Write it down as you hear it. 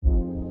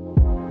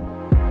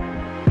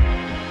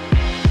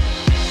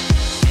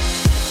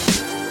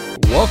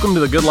Welcome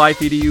to the Good Life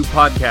EDU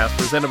podcast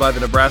presented by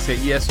the Nebraska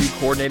ESU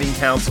Coordinating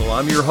Council.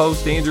 I'm your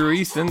host, Andrew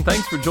Easton.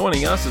 Thanks for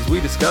joining us as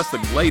we discuss the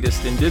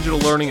latest in digital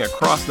learning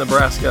across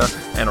Nebraska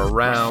and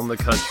around the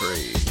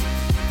country.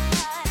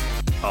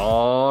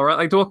 All right, I'd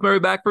like to welcome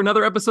everybody back for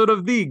another episode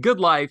of the Good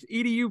Life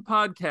EDU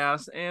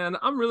podcast. And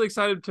I'm really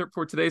excited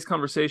for today's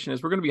conversation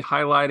as we're going to be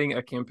highlighting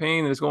a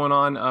campaign that is going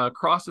on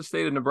across the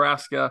state of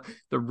Nebraska,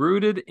 the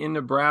Rooted in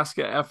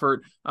Nebraska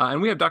effort.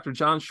 And we have Dr.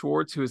 John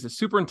Schwartz, who is the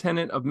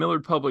superintendent of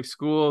Millard Public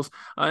Schools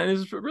and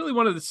is really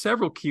one of the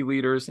several key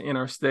leaders in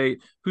our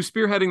state who's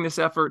spearheading this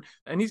effort.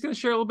 And he's going to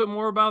share a little bit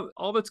more about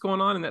all that's going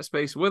on in that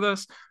space with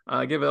us,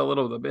 give a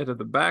little bit of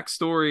the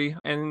backstory,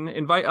 and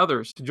invite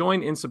others to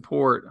join in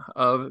support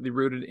of the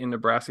Rooted in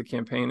Nebraska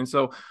campaign. And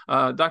so,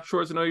 Dr.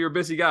 Schwartz, I know you're a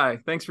busy guy.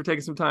 Thanks for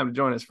taking some time to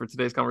join us for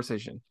today's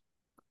conversation.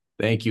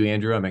 Thank you,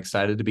 Andrew. I'm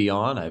excited to be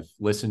on. I've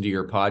listened to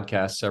your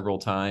podcast several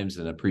times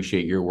and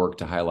appreciate your work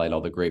to highlight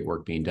all the great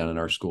work being done in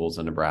our schools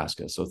in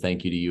Nebraska. So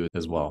thank you to you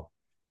as well.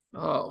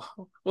 Oh,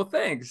 well,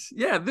 thanks.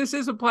 Yeah, this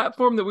is a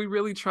platform that we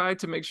really try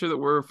to make sure that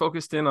we're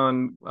focused in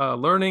on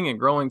learning and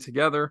growing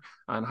together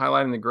and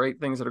highlighting the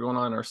great things that are going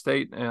on in our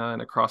state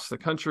and across the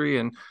country,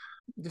 and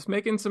just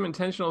making some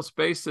intentional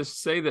space to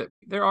say that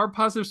there are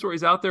positive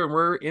stories out there and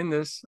we're in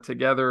this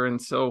together. And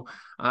so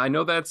I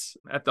know that's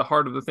at the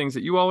heart of the things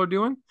that you all are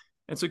doing.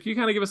 And so can you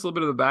kind of give us a little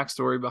bit of the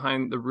backstory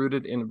behind the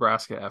Rooted in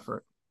Nebraska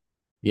effort?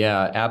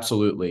 Yeah,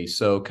 absolutely.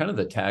 So kind of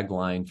the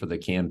tagline for the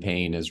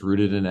campaign is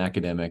Rooted in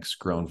Academics,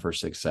 Grown for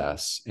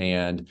Success.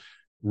 And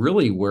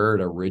really where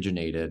it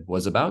originated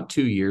was about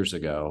 2 years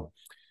ago.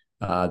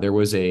 There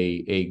was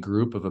a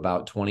group of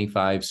about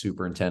 25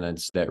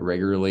 superintendents that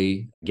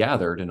regularly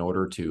gathered in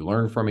order to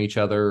learn from each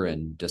other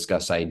and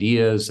discuss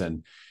ideas.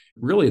 And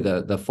really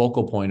the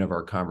focal point of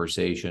our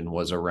conversation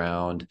was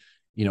around,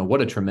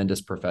 what a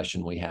tremendous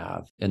profession we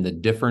have and the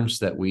difference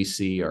that we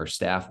see our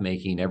staff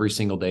making every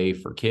single day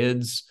for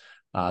kids,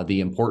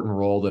 the important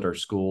role that our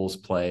schools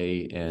play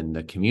in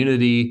the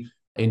community,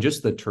 and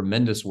just the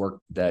tremendous work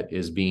that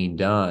is being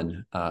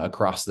done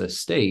across the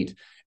state.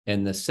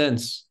 And the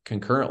sense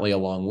concurrently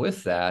along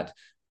with that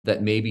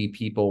maybe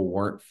people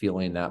weren't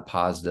feeling that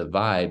positive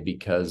vibe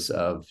because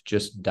of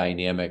just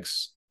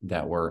dynamics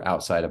that were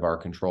outside of our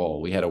control.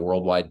 We had a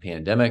worldwide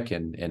pandemic,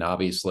 and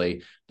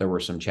obviously there were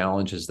some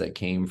challenges that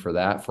came for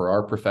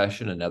our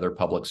profession and other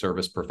public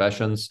service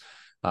professions.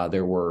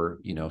 There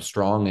were,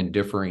 strong and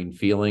differing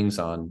feelings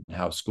on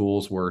how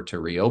schools were to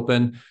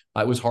reopen.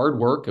 It was hard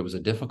work. It was a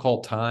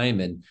difficult time,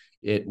 and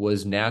it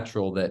was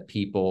natural that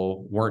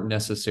people weren't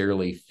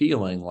necessarily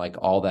feeling like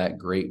all that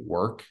great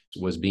work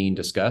was being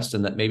discussed,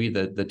 and that maybe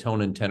the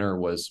tone and tenor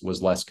was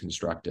less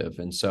constructive.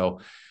 And so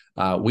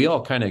we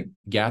all kind of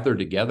gathered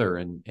together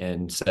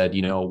and said,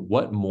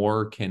 what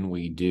more can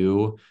we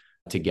do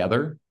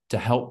together to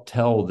help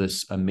tell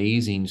this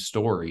amazing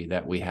story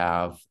that we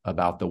have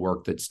about the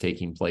work that's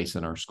taking place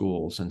in our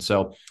schools? And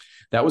so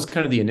that was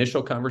kind of the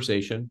initial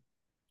conversation.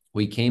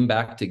 We came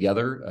back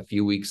together a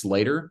few weeks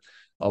later,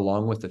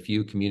 along with a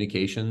few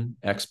communication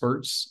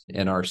experts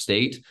in our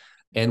state,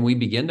 and we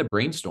began to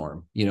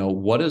brainstorm,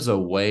 what is a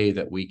way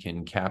that we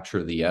can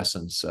capture the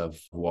essence of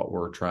what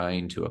we're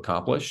trying to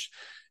accomplish?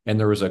 And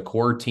there was a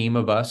core team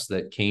of us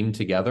that came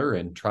together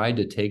and tried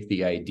to take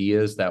the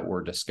ideas that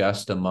were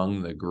discussed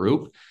among the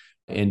group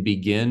and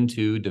begin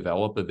to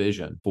develop a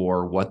vision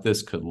for what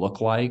this could look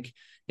like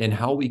and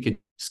how we could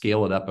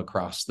scale it up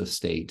across the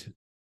state.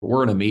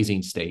 We're an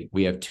amazing state.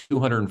 We have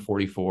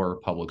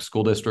 244 public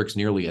school districts,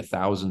 nearly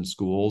 1,000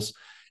 schools,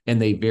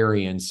 and they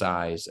vary in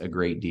size a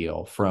great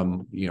deal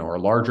from, our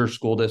larger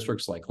school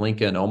districts like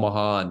Lincoln,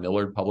 Omaha, and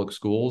Millard Public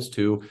Schools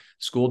to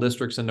school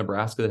districts in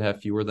Nebraska that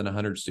have fewer than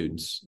 100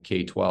 students,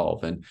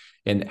 K-12.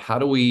 And how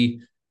do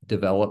we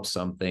develop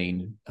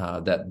something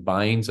that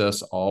binds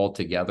us all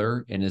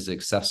together and is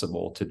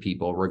accessible to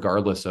people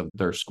regardless of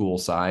their school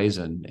size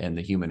and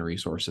the human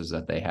resources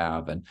that they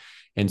have?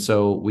 And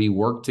so we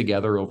worked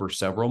together over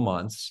several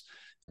months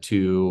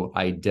to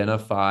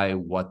identify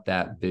what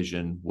that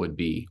vision would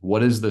be.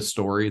 What is the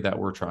story that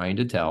we're trying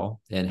to tell,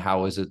 and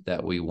how is it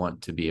that we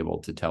want to be able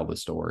to tell the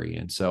story?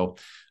 And so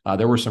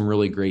there were some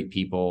really great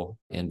people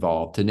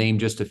involved. To name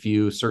just a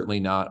few, certainly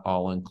not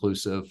all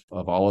inclusive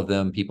of all of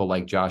them, people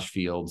like Josh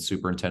Fields,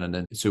 superintendent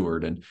in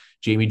Seward, and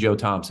Jamie Jo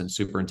Thompson,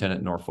 superintendent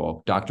in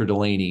Norfolk, Dr.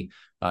 Delaney,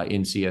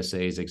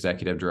 NCSA's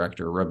executive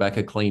director,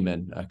 Rebecca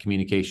Kleeman, a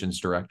communications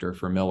director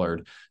for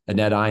Millard,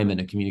 Annette Iman,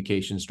 a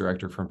communications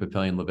director from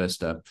Papillion-La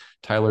Vista,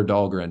 Tyler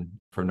Dahlgren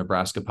from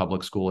Nebraska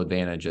Public School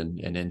Advantage and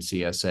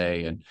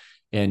NCSA,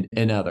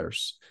 and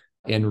others.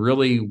 And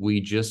really, we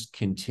just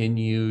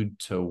continued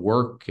to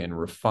work and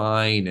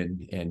refine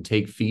and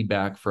take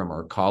feedback from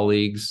our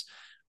colleagues.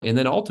 And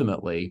then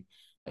ultimately,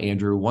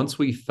 Andrew, once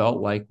we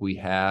felt like we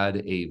had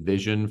a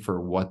vision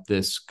for what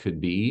this could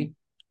be,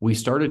 we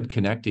started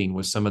connecting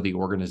with some of the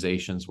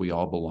organizations we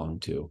all belong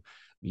to,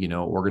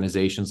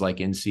 organizations like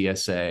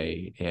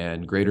NCSA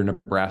and Greater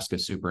Nebraska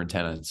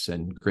Superintendents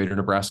and Greater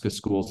Nebraska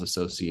Schools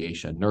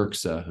Association,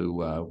 NERCSA, who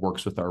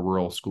works with our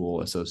Rural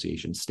School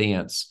Association,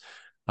 STANCE,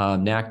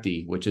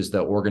 NACD, which is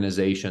the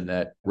organization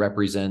that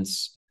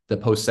represents the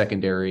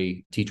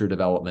post-secondary teacher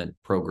development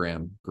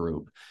program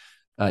group.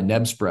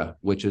 Nebspra,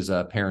 which is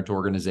a parent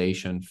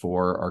organization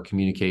for our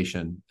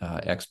communication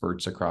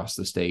experts across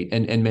the state,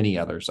 and many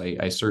others.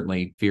 I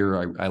certainly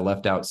fear I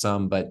left out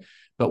some, but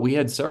we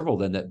had several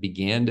then that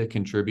began to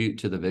contribute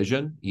to the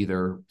vision,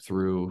 either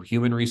through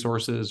human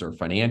resources or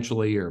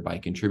financially or by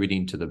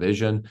contributing to the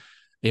vision.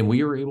 And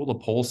we were able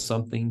to pull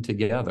something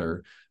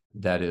together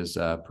that is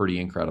pretty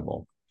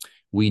incredible.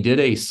 We did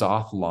a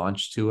soft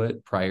launch to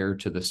it prior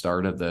to the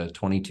start of the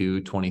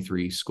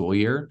 22-23 school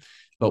year,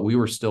 but we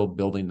were still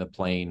building the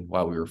plane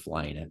while we were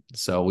flying it.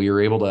 So we were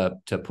able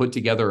to put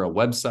together a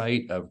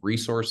website of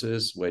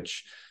resources,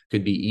 which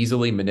could be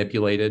easily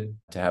manipulated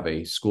to have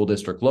a school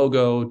district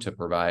logo, to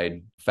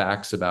provide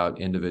facts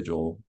about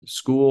individual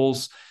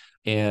schools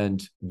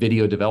and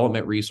video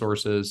development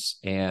resources.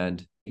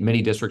 And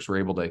many districts were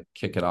able to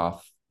kick it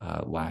off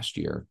last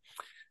year.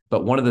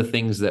 But one of the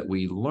things that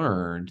we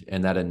learned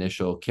in that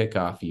initial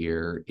kickoff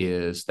year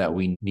is that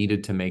we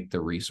needed to make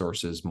the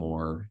resources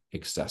more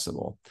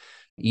accessible,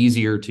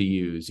 easier to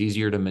use,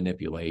 easier to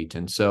manipulate.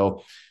 And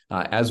so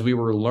as we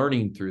were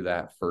learning through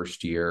that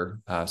first year,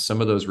 some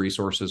of those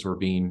resources were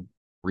being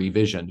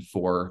revisioned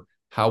for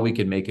how we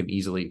could make them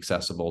easily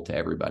accessible to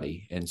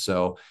everybody. And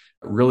so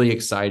really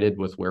excited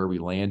with where we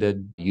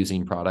landed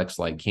using products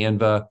like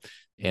Canva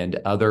and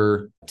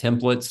other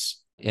templates.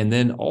 And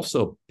then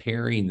also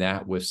pairing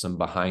that with some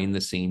behind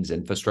the scenes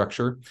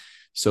infrastructure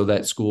so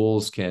that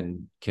schools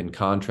can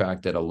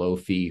contract at a low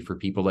fee for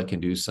people that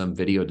can do some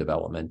video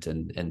development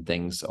and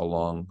things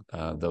along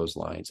those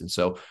lines. And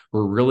so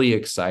we're really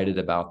excited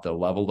about the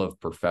level of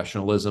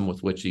professionalism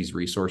with which these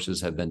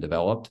resources have been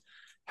developed,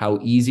 how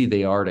easy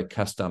they are to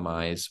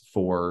customize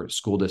for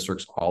school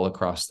districts all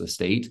across the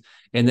state,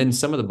 and then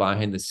some of the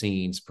behind the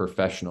scenes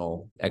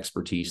professional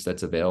expertise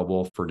that's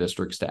available for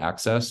districts to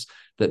access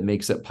that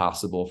makes it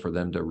possible for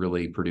them to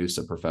really produce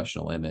a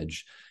professional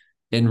image.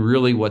 And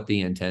really what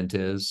the intent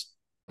is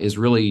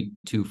really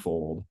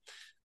twofold.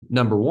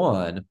 Number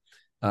one,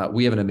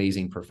 we have an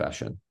amazing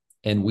profession.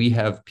 And we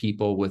have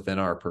people within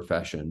our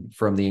profession,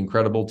 from the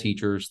incredible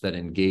teachers that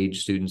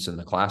engage students in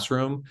the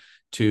classroom,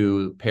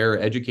 to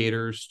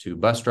paraeducators, to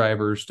bus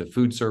drivers, to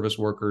food service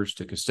workers,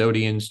 to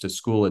custodians, to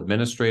school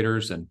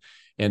administrators,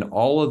 and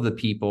all of the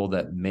people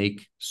that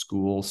make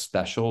schools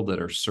special,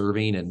 that are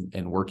serving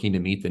and working to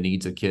meet the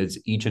needs of kids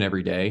each and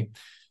every day.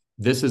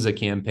 This is a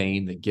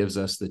campaign that gives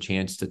us the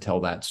chance to tell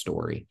that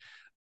story.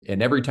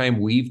 And every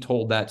time we've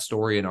told that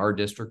story in our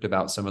district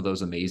about some of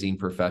those amazing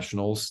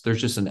professionals,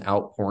 there's just an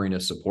outpouring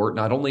of support,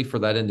 not only for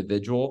that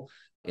individual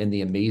and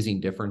the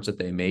amazing difference that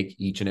they make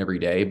each and every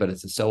day, but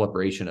it's a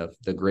celebration of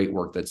the great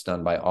work that's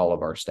done by all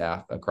of our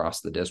staff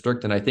across the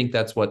district. And I think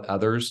that's what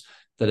others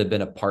that have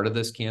been a part of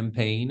this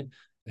campaign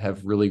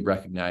have really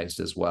recognized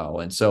as well.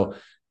 And so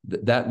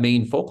that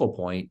main focal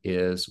point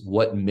is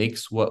what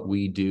makes what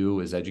we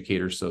do as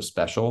educators so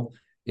special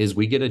is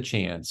we get a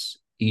chance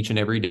each and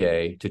every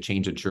day to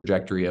change the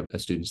trajectory of a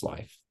student's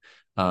life,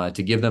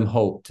 to give them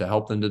hope, to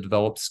help them to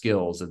develop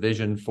skills, a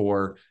vision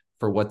for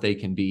what they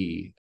can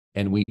be.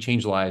 And we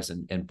change lives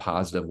in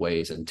positive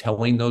ways. And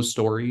telling those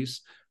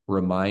stories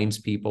reminds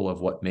people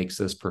of what makes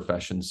this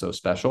profession so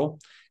special.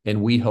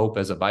 And we hope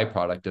as a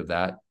byproduct of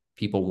that,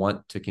 people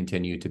want to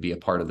continue to be a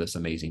part of this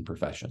amazing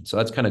profession. So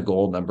that's kind of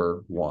goal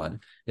number one,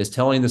 is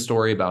telling the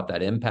story about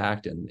that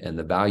impact and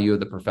the value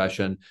of the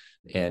profession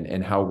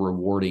and how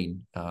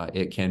rewarding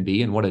it can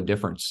be and what a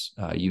difference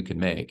you can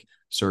make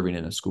serving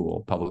in a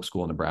school, public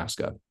school in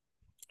Nebraska.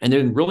 And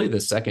then really the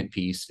second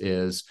piece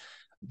is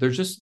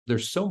there's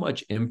so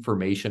much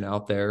information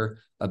out there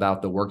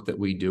about the work that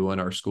we do in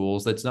our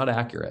schools that's not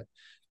accurate.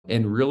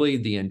 And really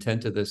the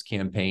intent of this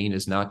campaign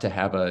is not to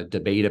have a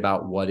debate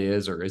about what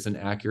is or isn't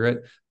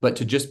accurate, but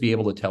to just be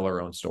able to tell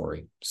our own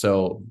story.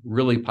 So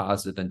really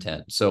positive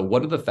intent. So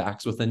what are the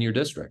facts within your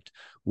district?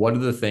 What are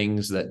the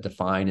things that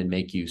define and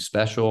make you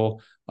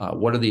special?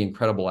 What are the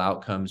incredible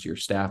outcomes your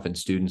staff and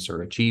students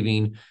are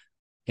achieving?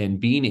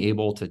 And being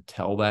able to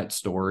tell that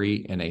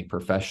story in a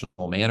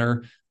professional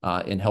manner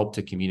and help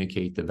to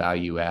communicate the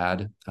value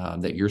add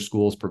that your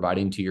school is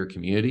providing to your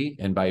community.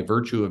 And by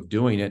virtue of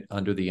doing it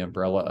under the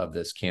umbrella of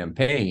this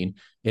campaign,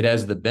 it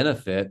has the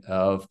benefit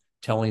of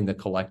telling the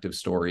collective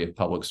story of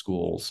public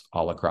schools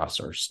all across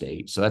our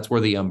state. So that's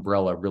where the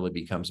umbrella really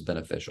becomes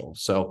beneficial.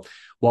 So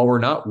while we're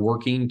not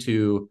working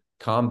to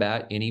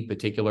combat any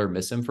particular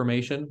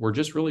misinformation, we're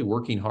just really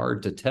working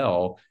hard to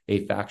tell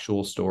a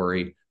factual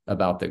story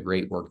about the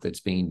great work that's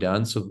being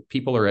done. So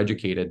people are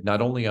educated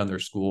not only on their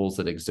schools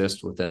that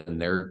exist within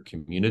their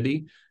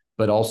community,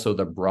 but also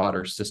the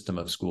broader system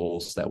of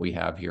schools that we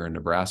have here in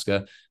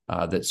Nebraska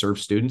that serve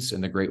students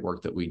and the great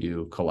work that we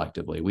do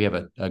collectively. We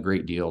have a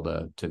great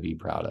deal to be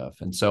proud of.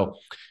 And so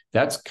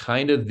that's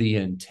kind of the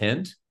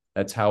intent.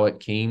 That's how it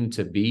came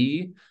to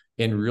be.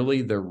 And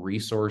really the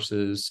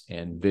resources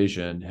and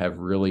vision have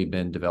really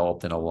been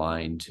developed and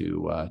aligned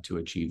to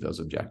achieve those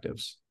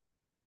objectives.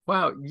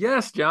 Wow.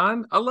 Yes,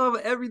 John. I love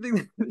everything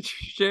that you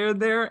shared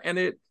there.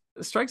 And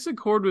strikes a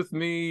chord with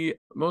me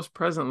most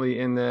presently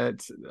in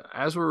that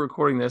as we're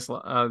recording this,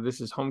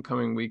 this is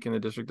homecoming week in the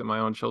district that my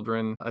own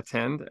children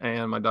attend,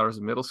 and my daughter's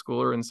a middle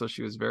schooler, and so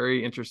she was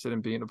very interested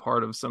in being a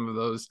part of some of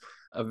those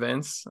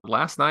events.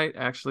 Last night,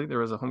 actually, there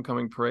was a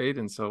homecoming parade,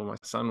 and so my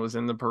son was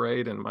in the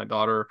parade, and my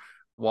daughter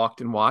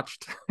walked and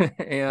watched, Oh,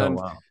 and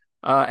wow.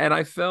 and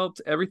I felt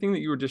everything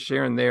that you were just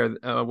sharing there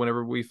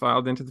whenever we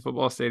filed into the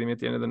football stadium at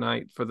the end of the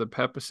night for the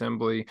pep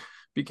assembly,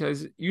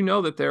 because you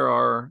know that there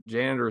are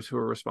janitors who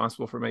are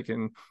responsible for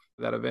making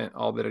that event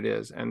all that it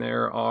is. And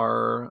there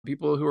are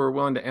people who are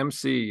willing to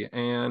MC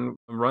and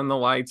run the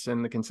lights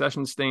and the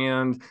concession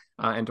stand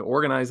and to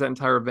organize that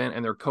entire event.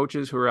 And there are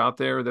coaches who are out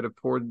there that have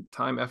poured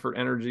time, effort,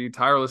 energy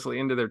tirelessly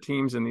into their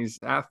teams and these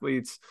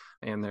athletes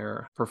and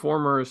their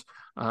performers.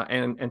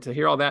 And to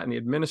hear all that, and the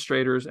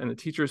administrators and the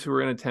teachers who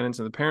are in attendance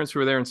and the parents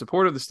who are there in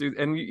support of the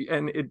student,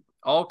 and it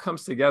all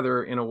comes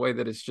together in a way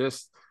that is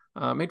just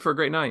made for a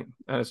great night.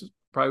 And it's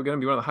probably going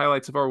to be one of the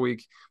highlights of our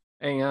week.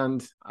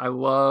 And I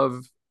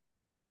love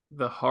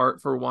the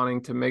heart for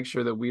wanting to make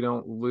sure that we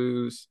don't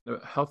lose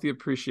a healthy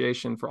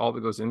appreciation for all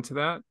that goes into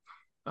that,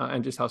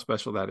 and just how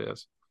special that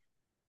is.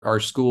 Our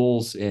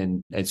schools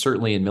and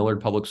certainly in Millard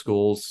Public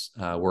Schools,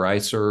 where I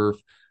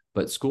serve,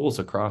 but schools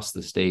across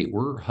the state,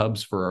 we're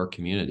hubs for our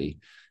community.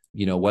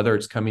 You know, whether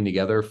it's coming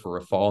together for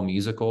a fall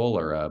musical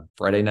or a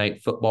Friday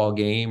night football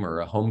game or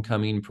a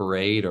homecoming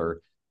parade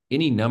or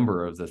any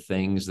number of the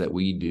things that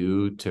we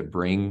do to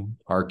bring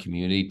our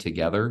community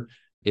together,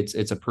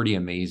 it's a pretty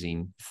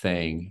amazing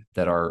thing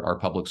that our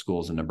public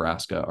schools in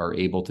Nebraska are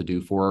able to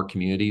do for our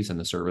communities and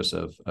the service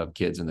of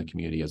kids in the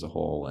community as a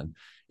whole. And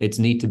it's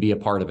neat to be a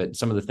part of it.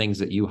 Some of the things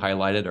that you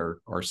highlighted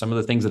are some of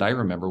the things that I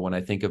remember when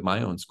I think of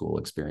my own school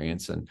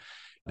experience. And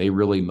they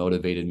really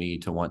motivated me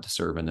to want to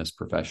serve in this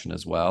profession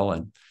as well.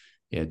 And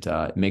it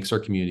makes our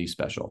community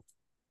special.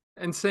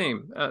 And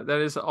same,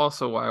 that is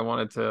also why I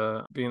wanted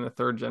to be in the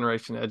third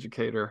generation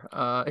educator.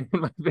 In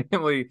my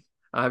family,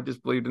 I've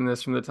just believed in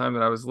this from the time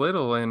that I was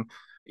little. And,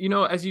 you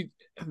know, as you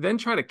then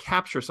try to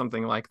capture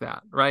something like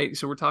that, right?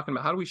 So we're talking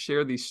about how do we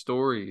share these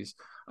stories?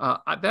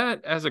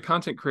 That as a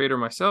content creator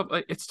myself,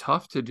 it's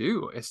tough to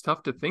do. It's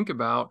tough to think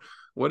about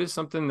what is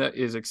something that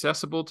is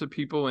accessible to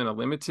people in a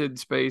limited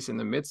space in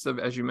the midst of,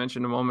 as you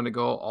mentioned a moment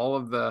ago, all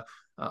of the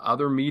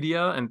other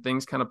media and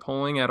things kind of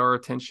pulling at our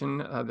attention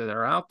that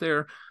are out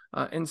there.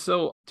 And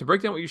so to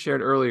break down what you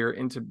shared earlier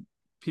into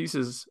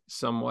pieces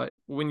somewhat,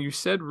 when you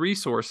said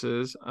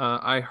resources,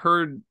 I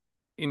heard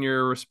in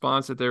your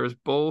response that there is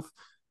both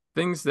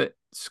things that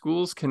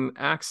schools can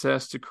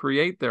access to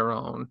create their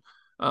own,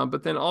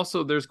 but then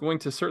also there's going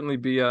to certainly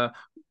be a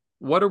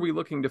what are we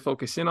looking to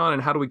focus in on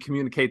and how do we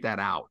communicate that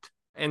out?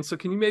 And so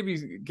can you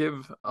maybe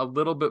give a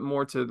little bit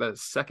more to the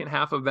second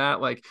half of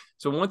that? Like,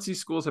 so once these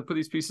schools have put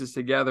these pieces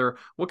together,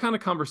 what kind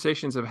of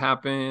conversations have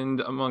happened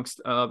amongst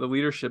the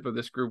leadership of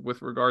this group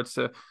with regards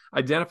to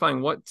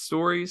identifying what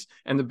stories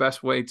and the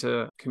best way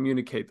to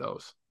communicate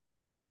those?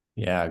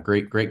 Yeah,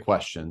 great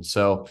question.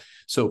 So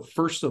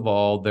first of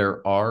all,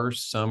 there are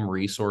some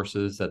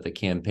resources that the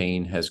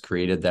campaign has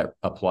created that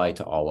apply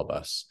to all of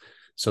us.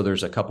 So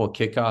there's a couple of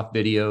kickoff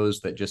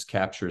videos that just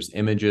captures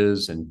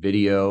images and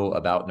video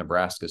about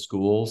Nebraska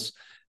schools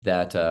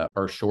that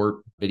are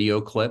short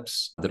video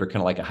clips that are kind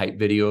of like a hype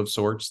video of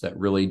sorts that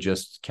really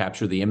just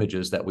capture the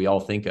images that we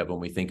all think of when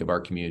we think of our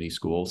community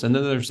schools. And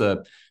then there's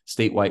a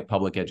statewide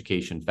public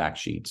education fact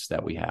sheets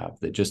that we have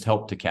that just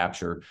help to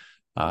capture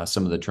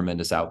some of the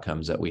tremendous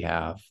outcomes that we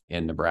have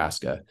in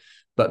Nebraska.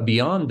 But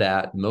beyond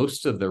that,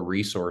 most of the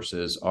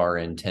resources are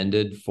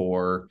intended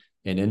for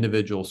an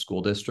individual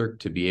school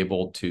district to be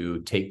able to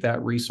take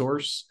that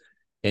resource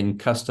and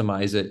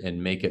customize it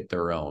and make it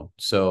their own.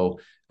 So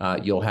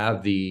you'll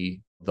have the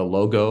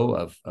logo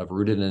of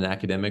Rooted in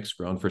Academics,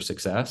 Grown for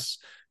Success,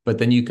 but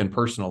then you can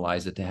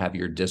personalize it to have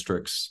your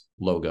district's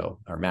logo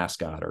or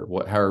mascot or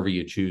however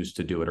you choose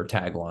to do it, or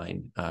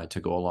tagline to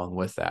go along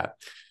with that.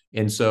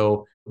 And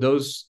so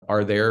those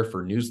are there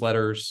for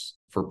newsletters,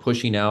 for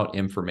pushing out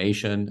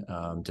information,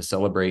 to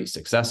celebrate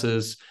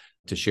successes,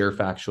 to share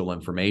factual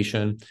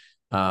information.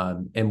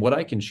 And what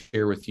I can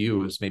share with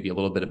you is maybe a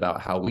little bit about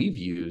how we've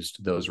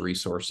used those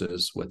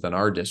resources within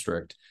our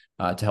district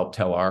to help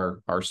tell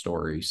our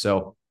story.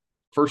 So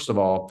first of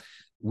all,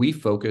 we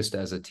focused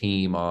as a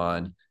team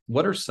on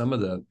what are some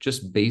of the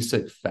just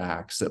basic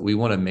facts that we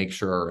want to make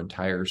sure our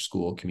entire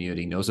school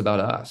community knows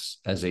about us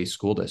as a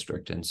school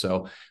district. And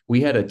so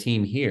we had a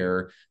team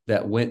here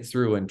that went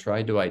through and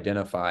tried to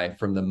identify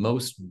from the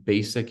most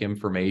basic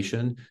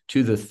information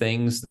to the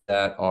things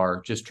that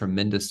are just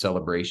tremendous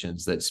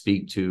celebrations that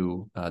speak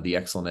to the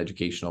excellent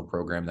educational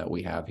program that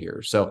we have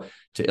here. So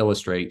to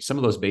illustrate, some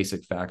of those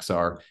basic facts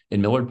are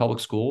in Millard Public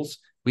Schools,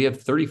 we have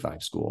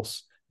 35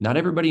 schools. Not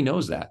everybody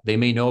knows that. They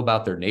may know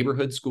about their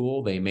neighborhood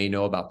school. They may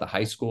know about the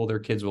high school their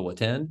kids will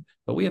attend,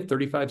 but we have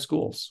 35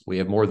 schools. We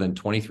have more than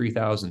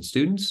 23,000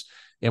 students,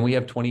 and we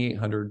have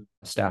 2,800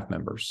 staff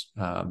members.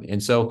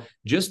 And so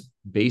just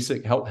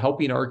basic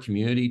helping our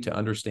community to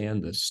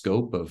understand the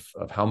scope of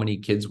how many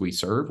kids we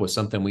serve was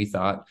something we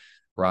thought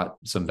brought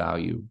some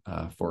value,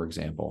 for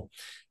example.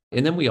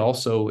 And then we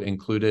also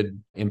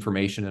included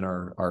information in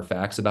our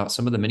facts about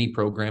some of the many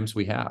programs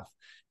we have.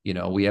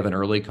 We have an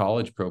early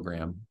college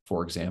program,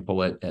 for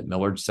example, at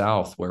Millard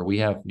South, where we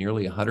have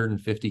nearly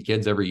 150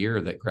 kids every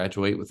year that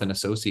graduate with an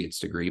associate's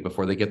degree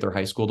before they get their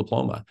high school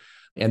diploma.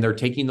 And they're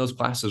taking those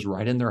classes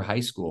right in their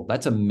high school.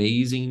 That's an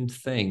amazing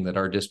thing that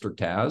our district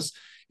has.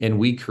 And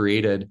we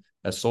created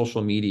a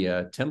social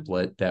media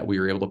template that we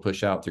were able to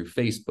push out through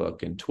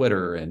Facebook and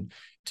Twitter and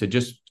to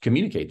just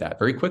communicate that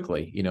very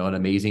quickly, an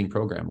amazing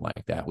program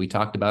like that. We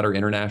talked about our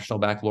International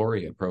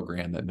Baccalaureate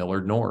program at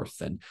Millard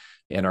North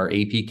and our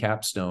AP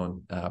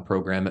Capstone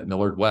program at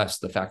Millard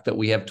West, the fact that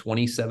we have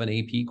 27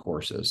 AP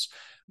courses.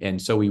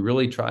 And so we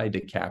really tried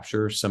to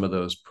capture some of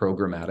those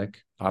programmatic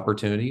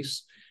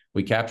opportunities.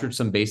 We captured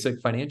some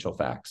basic financial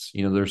facts.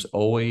 There's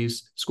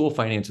always school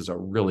finance is a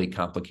really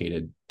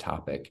complicated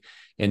topic.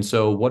 And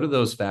so what are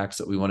those facts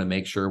that we want to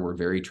make sure we're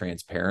very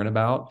transparent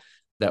about,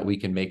 that we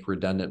can make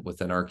redundant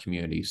within our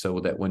community,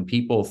 so that when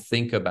people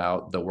think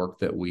about the work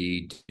that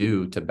we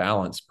do to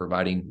balance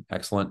providing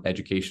excellent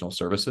educational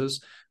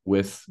services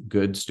with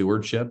good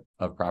stewardship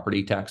of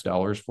property tax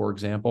dollars, for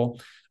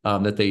example,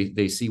 that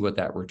they see what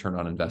that return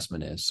on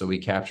investment is. So we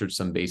captured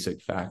some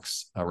basic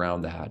facts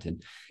around that.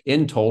 And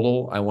in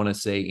total, I want to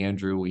say,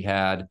 Andrew, we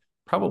had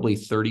probably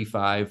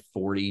 35,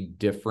 40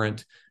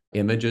 different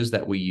images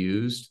that we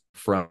used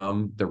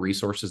from the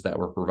resources that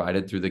were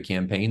provided through the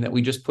campaign that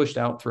we just pushed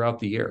out throughout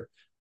the year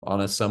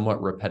on a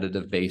somewhat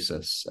repetitive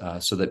basis,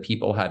 so that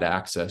people had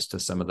access to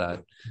some of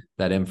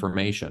that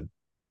information.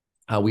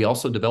 We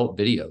also developed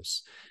videos.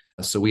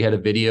 So we had a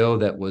video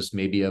that was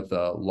maybe of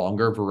the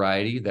longer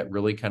variety that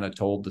really kind of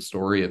told the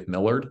story of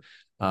Millard.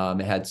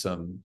 It had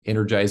some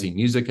energizing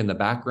music in the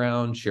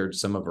background, shared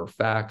some of our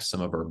facts,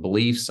 some of our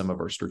beliefs, some of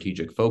our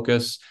strategic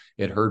focus.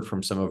 It heard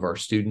from some of our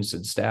students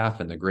and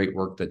staff and the great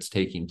work that's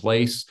taking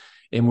place.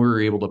 And we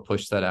were able to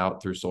push that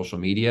out through social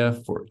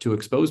media to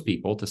expose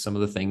people to some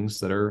of the things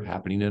that are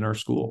happening in our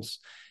schools.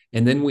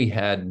 And then we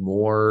had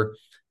more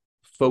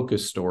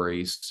focus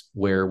stories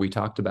where we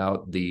talked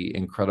about the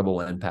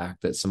incredible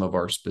impact that some of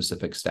our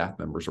specific staff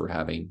members were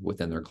having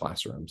within their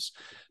classrooms.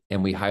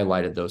 And we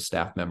highlighted those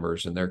staff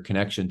members and their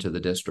connection to the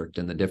district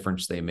and the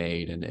difference they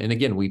made. And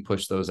again, we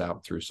pushed those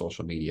out through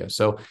social media.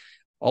 So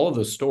all of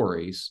those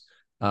stories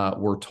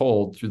were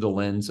told through the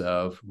lens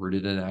of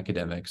Rooted in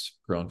Academics,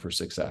 Grown for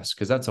Success,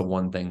 because that's a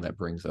one thing that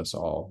brings us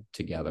all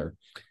together,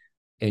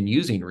 and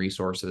using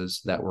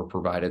resources that were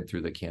provided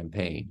through the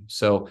campaign.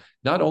 So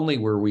not only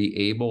were we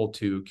able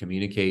to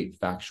communicate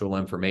factual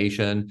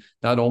information,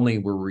 not only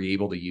were we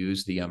able to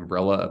use the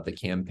umbrella of the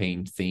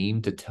campaign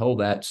theme to tell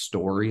that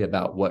story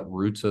about what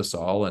roots us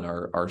all in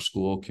our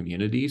school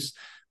communities,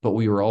 but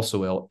we were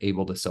also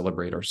able to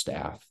celebrate our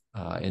staff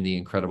and the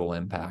incredible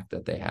impact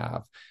that they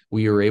have.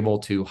 We were able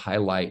to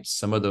highlight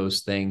some of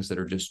those things that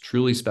are just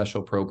truly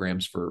special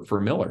programs for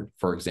Millard,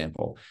 for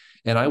example.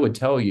 And I would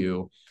tell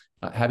you,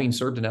 having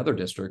served in other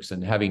districts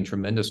and having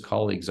tremendous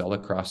colleagues all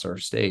across our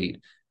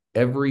state,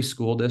 every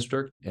school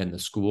district and the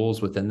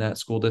schools within that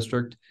school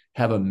district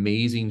have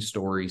amazing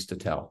stories to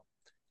tell.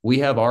 We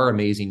have our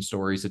amazing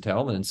stories to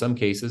tell, and in some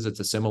cases, it's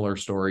a similar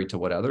story to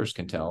what others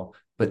can tell.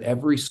 But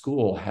every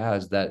school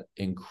has that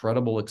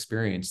incredible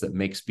experience that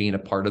makes being a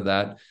part of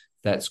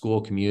that school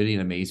community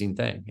an amazing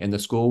thing. And the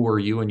school where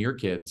you and your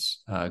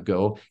kids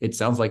go, it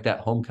sounds like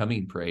that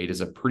homecoming parade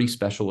is a pretty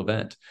special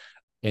event.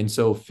 And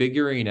so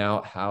figuring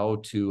out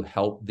how to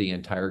help the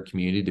entire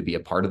community to be a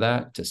part of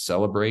that, to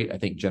celebrate, I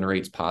think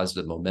generates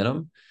positive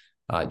momentum,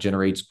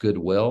 generates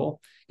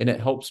goodwill, and it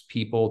helps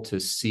people to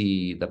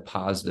see the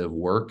positive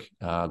work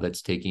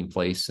that's taking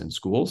place in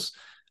schools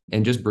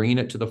and just bringing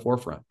it to the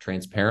forefront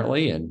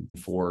transparently and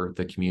for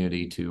the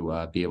community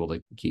to be able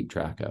to keep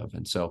track of.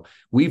 And so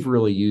we've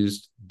really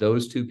used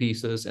those two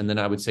pieces. And then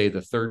I would say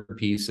the third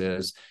piece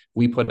is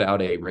we put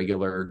out a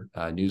regular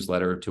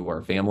newsletter to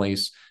our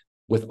families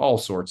with all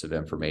sorts of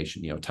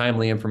information,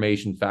 timely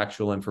information,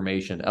 factual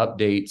information,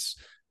 updates,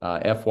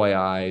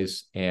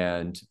 FYIs,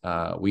 and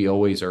we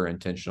always are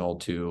intentional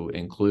to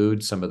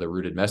include some of the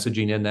rooted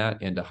messaging in that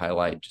and to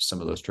highlight just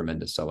some of those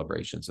tremendous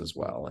celebrations as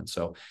well. And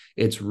so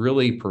it's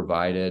really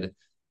provided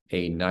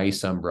a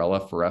nice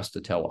umbrella for us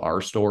to tell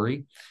our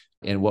story.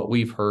 And what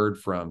we've heard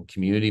from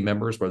community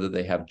members, whether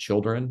they have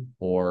children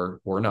or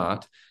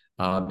not,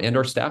 and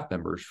our staff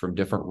members from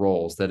different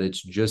roles, that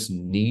it's just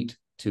neat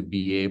to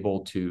be able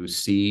to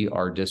see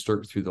our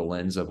district through the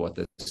lens of what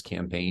this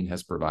campaign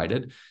has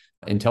provided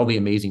and tell the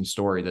amazing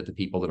story that the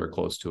people that are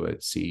close to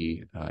it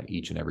see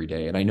each and every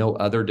day. And I know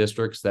other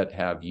districts that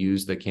have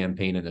used the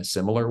campaign in a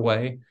similar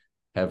way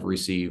have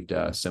received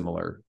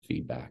similar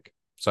feedback.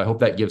 So I hope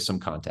that gives some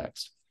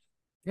context.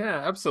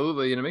 Yeah,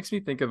 absolutely. And it makes me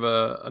think of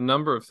a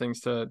number of things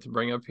to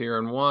bring up here.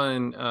 And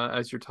one,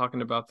 as you're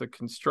talking about the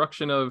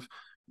construction of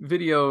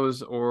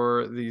videos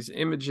or these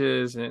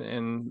images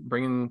and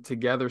bringing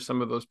together some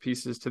of those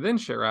pieces to then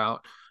share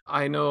out.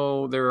 I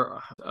know there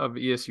of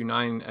ESU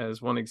 9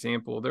 as one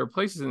example, there are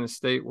places in the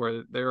state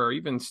where there are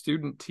even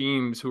student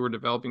teams who are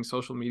developing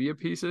social media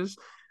pieces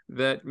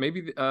that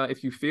maybe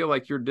if you feel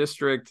like your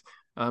district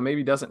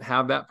maybe doesn't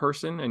have that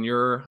person, and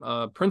you're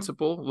a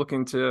principal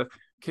looking to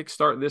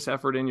kickstart this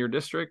effort in your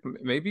district,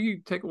 maybe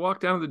take a walk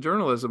down to the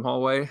journalism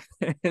hallway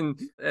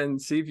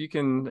and see if you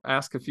can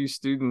ask a few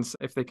students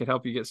if they could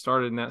help you get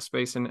started in that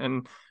space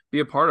and be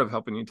a part of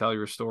helping you tell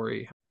your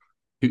story.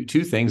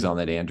 Two things on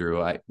that,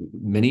 Andrew.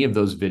 Many of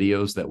those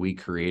videos that we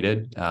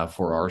created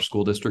for our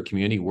school district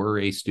community were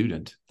a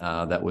student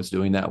that was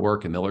doing that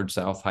work, a Millard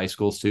South High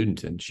School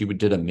student, and she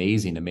did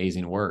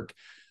amazing work.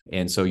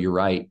 And so you're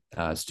right,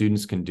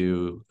 students can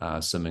do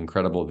some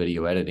incredible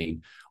video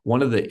editing.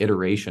 One of the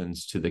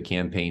iterations to the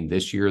campaign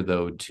this year,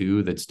 though,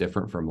 too, that's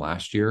different from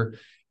last year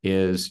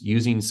is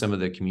using some of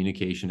the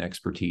communication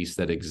expertise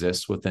that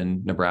exists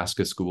within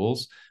Nebraska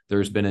schools.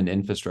 There's been an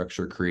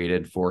infrastructure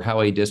created for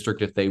how a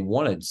district, if they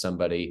wanted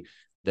somebody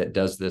that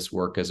does this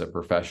work as a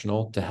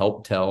professional to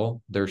help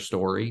tell their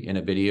story in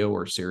a video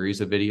or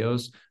series of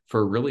videos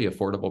for a really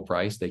affordable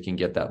price, they can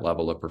get that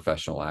level of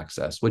professional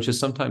access, which is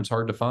sometimes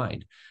hard to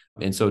find.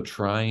 And so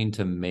trying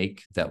to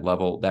make that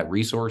level, that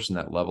resource and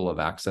that level of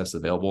access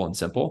available and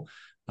simple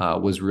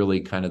was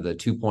really kind of the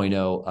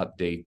 2.0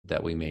 update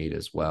that we made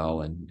as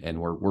well. And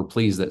we're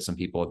pleased that some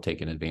people have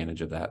taken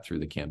advantage of that through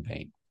the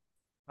campaign.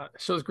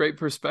 Shows great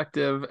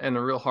perspective and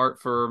a real heart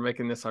for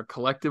making this a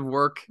collective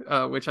work,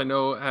 which I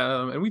know,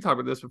 and we talked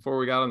about this before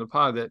we got on the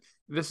pod, that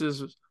this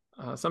is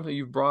something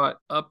you've brought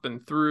up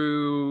and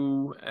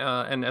through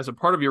and as a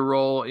part of your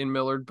role in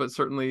Millard, but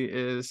certainly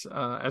is,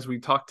 as we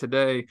talked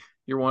today,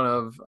 you're one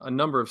of a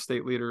number of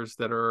state leaders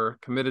that are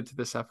committed to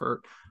this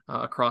effort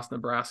across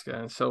Nebraska.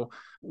 And so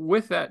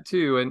with that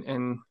too,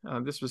 and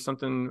this was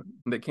something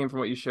that came from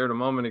what you shared a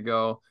moment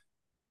ago,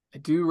 I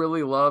do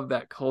really love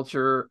that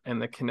culture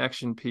and the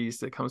connection piece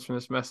that comes from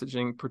this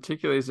messaging,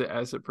 particularly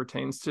as it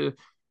pertains to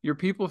your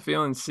people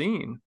feeling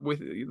seen with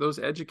those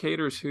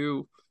educators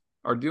who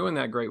are doing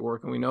that great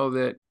work. And we know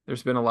that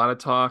there's been a lot of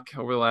talk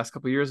over the last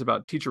couple of years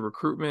about teacher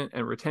recruitment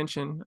and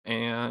retention.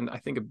 And I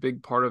think a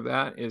big part of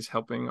that is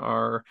helping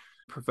our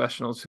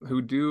professionals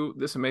who do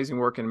this amazing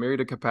work in a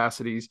myriad of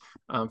capacities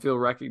feel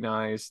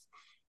recognized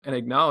and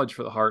acknowledged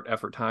for the heart,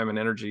 effort, time, and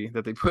energy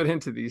that they put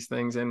into these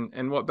things.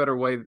 And what better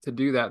way to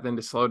do that than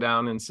to slow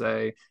down and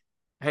say,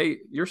 hey,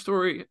 your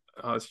story,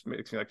 this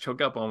makes me like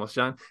choke up almost,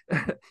 John.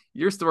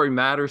 Your story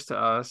matters to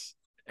us.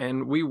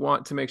 And we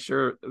want to make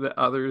sure that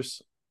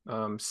others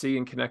see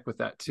and connect with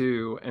that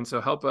too. And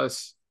so help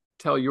us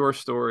tell your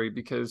story,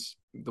 because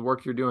the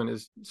work you're doing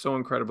is so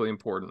incredibly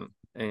important.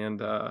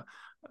 And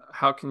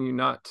how can you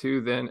not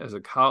too then, as a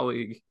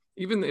colleague,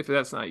 even if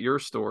that's not your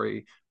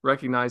story,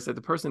 recognize that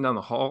the person down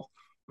the hall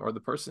or the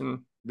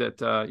person that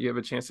you have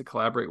a chance to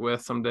collaborate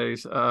with some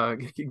days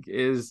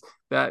is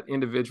that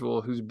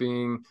individual who's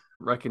being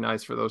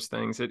recognized for those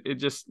things. It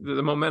just,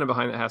 the momentum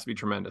behind it has to be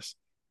tremendous.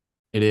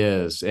 It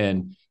is.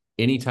 And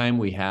anytime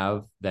we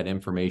have that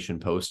information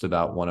post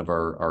about one of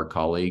our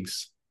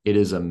colleagues, it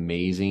is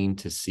amazing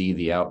to see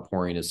the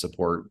outpouring of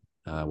support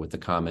with the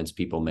comments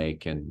people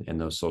make and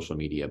those social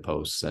media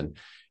posts. And,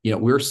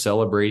 we're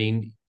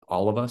celebrating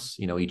all of us,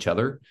 each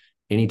other,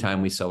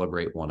 anytime we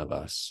celebrate one of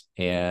us.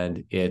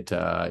 And it's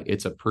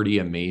a pretty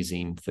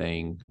amazing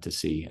thing to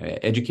see.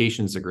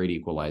 Education is a great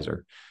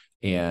equalizer.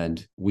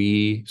 And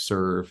we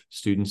serve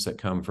students that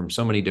come from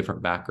so many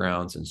different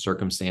backgrounds and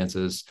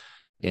circumstances.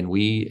 And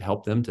we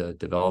help them to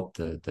develop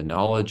the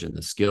knowledge and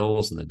the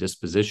skills and the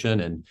disposition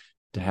and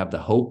to have the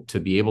hope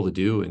to be able to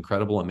do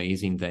incredible,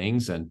 amazing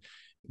things. And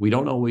we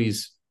don't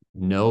always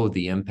know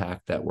the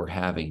impact that we're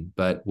having,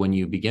 but when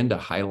you begin to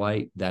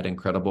highlight that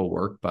incredible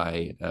work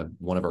by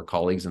one of our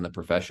colleagues in the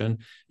profession,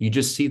 you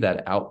just see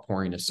that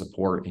outpouring of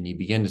support and you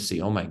begin to see,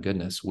 oh my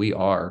goodness, we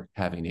are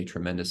having a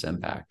tremendous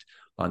impact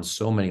on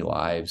so many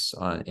lives.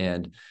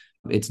 And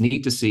it's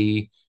neat to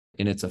see.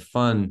 And it's a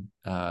fun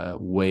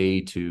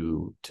way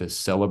to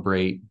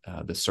celebrate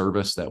the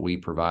service that we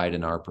provide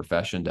in our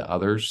profession to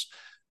others.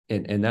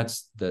 And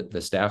that's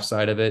the staff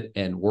side of it.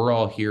 And we're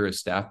all here as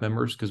staff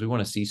members because we want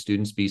to see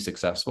students be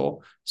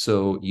successful.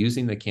 So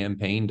using the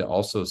campaign to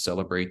also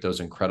celebrate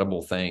those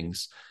incredible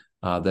things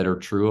that are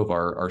true of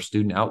our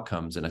student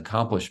outcomes and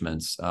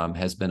accomplishments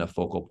has been a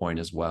focal point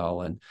as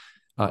well. And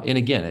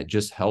again, it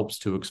just helps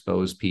to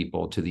expose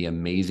people to the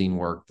amazing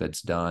work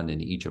that's done in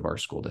each of our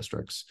school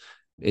districts.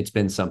 It's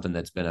been something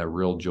that's been a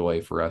real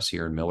joy for us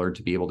here in Millard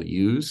to be able to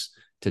use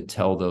to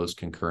tell those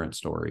concurrent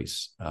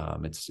stories.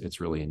 It's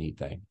really a neat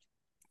thing.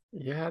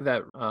 Yeah,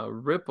 that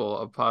ripple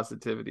of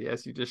positivity,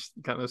 as you just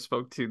kind of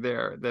spoke to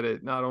there, that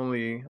it not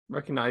only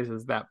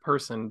recognizes that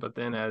person, but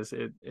then as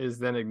it is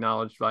then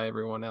acknowledged by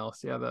everyone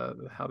else. Yeah,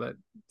 how that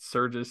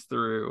surges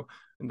through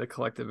in the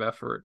collective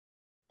effort.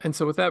 And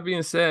so with that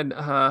being said,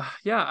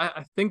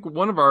 I think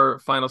one of our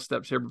final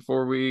steps here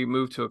before we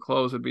move to a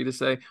close would be to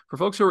say, for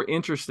folks who are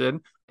interested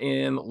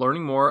in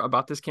learning more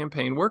about this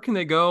campaign, where can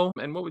they go?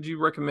 And what would you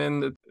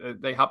recommend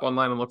that they hop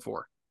online and look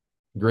for?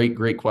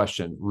 Great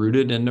question.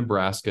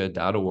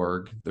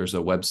 Rootedinnebraska.org. There's a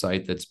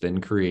website that's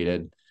been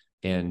created,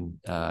 and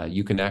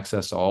you can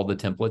access all the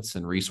templates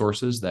and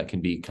resources that can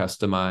be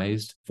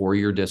customized for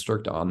your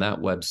district on that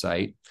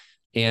website.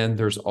 And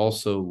there's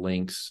also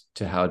links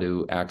to how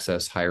to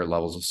access higher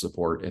levels of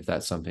support if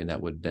that's something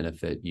that would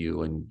benefit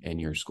you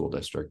and your school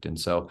district. And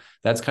so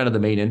that's kind of the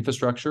main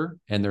infrastructure.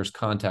 And there's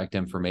contact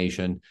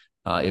information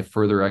if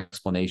further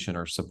explanation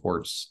or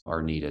supports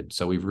are needed.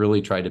 So we've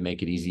really tried to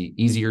make it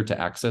easier to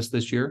access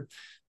this year,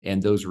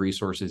 and those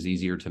resources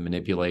easier to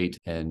manipulate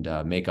and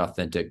make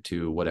authentic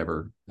to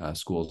whatever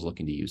school is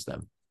looking to use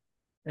them.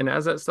 And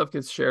as that stuff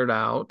gets shared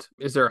out,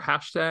 is there a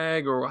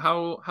hashtag, or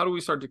how do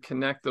we start to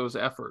connect those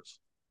efforts?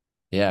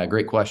 Yeah,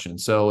 great question.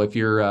 So if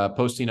you're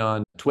posting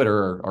on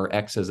Twitter or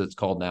X as it's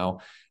called now,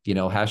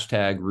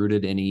 hashtag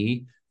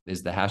rootedNE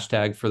is the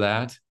hashtag for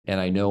that. And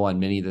I know on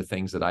many of the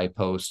things that I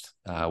post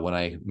when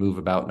I move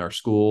about in our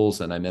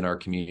schools and I'm in our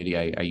community,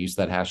 I use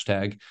that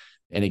hashtag.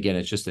 And again,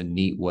 it's just a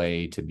neat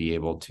way to be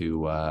able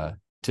to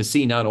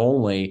see not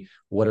only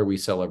what are we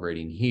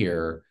celebrating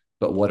here,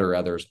 but what are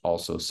others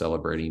also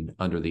celebrating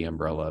under the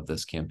umbrella of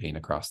this campaign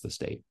across the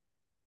state.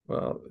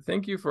 Well,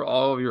 thank you for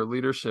all of your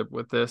leadership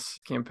with this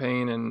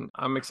campaign. And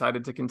I'm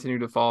excited to continue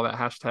to follow that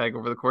hashtag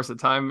over the course of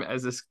time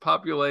as this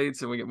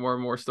populates and we get more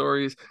and more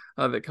stories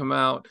that come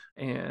out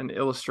and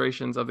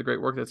illustrations of the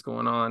great work that's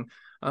going on.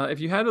 If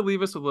you had to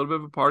leave us a little bit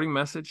of a parting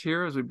message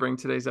here as we bring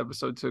today's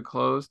episode to a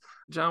close,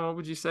 John, what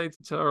would you say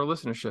to our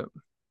listenership?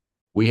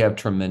 We have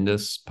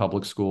tremendous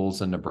public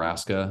schools in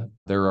Nebraska.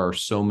 There are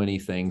so many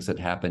things that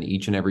happen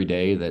each and every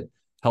day that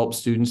help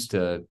students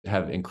to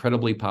have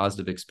incredibly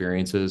positive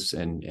experiences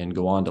and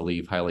go on to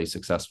lead highly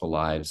successful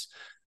lives.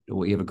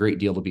 We have a great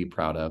deal to be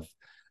proud of.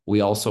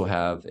 We also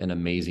have an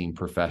amazing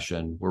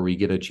profession where we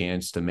get a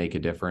chance to make a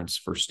difference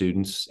for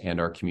students and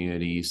our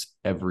communities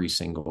every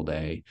single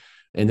day.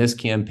 And this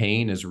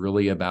campaign is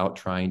really about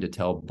trying to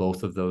tell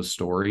both of those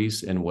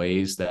stories in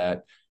ways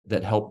that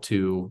help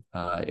to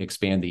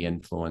expand the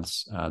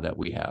influence that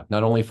we have,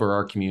 not only for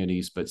our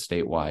communities, but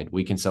statewide.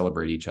 We can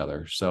celebrate each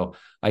other. So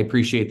I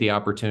appreciate the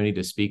opportunity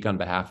to speak on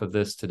behalf of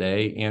this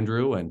today,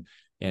 Andrew,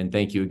 and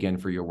thank you again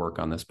for your work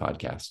on this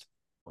podcast.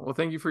 Well,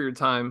 thank you for your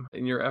time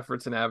and your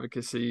efforts and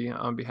advocacy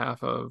on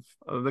behalf of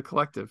the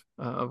collective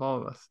of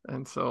all of us.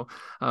 And so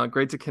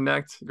great to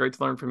connect, great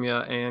to learn from you,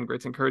 and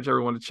great to encourage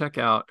everyone to check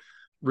out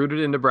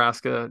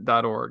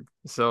rootedinnebraska.org.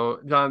 So,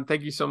 John,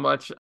 thank you so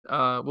much.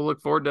 We'll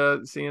look forward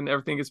to seeing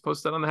everything gets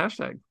posted on the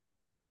hashtag.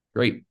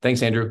 Great.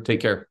 Thanks, Andrew.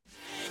 Take care.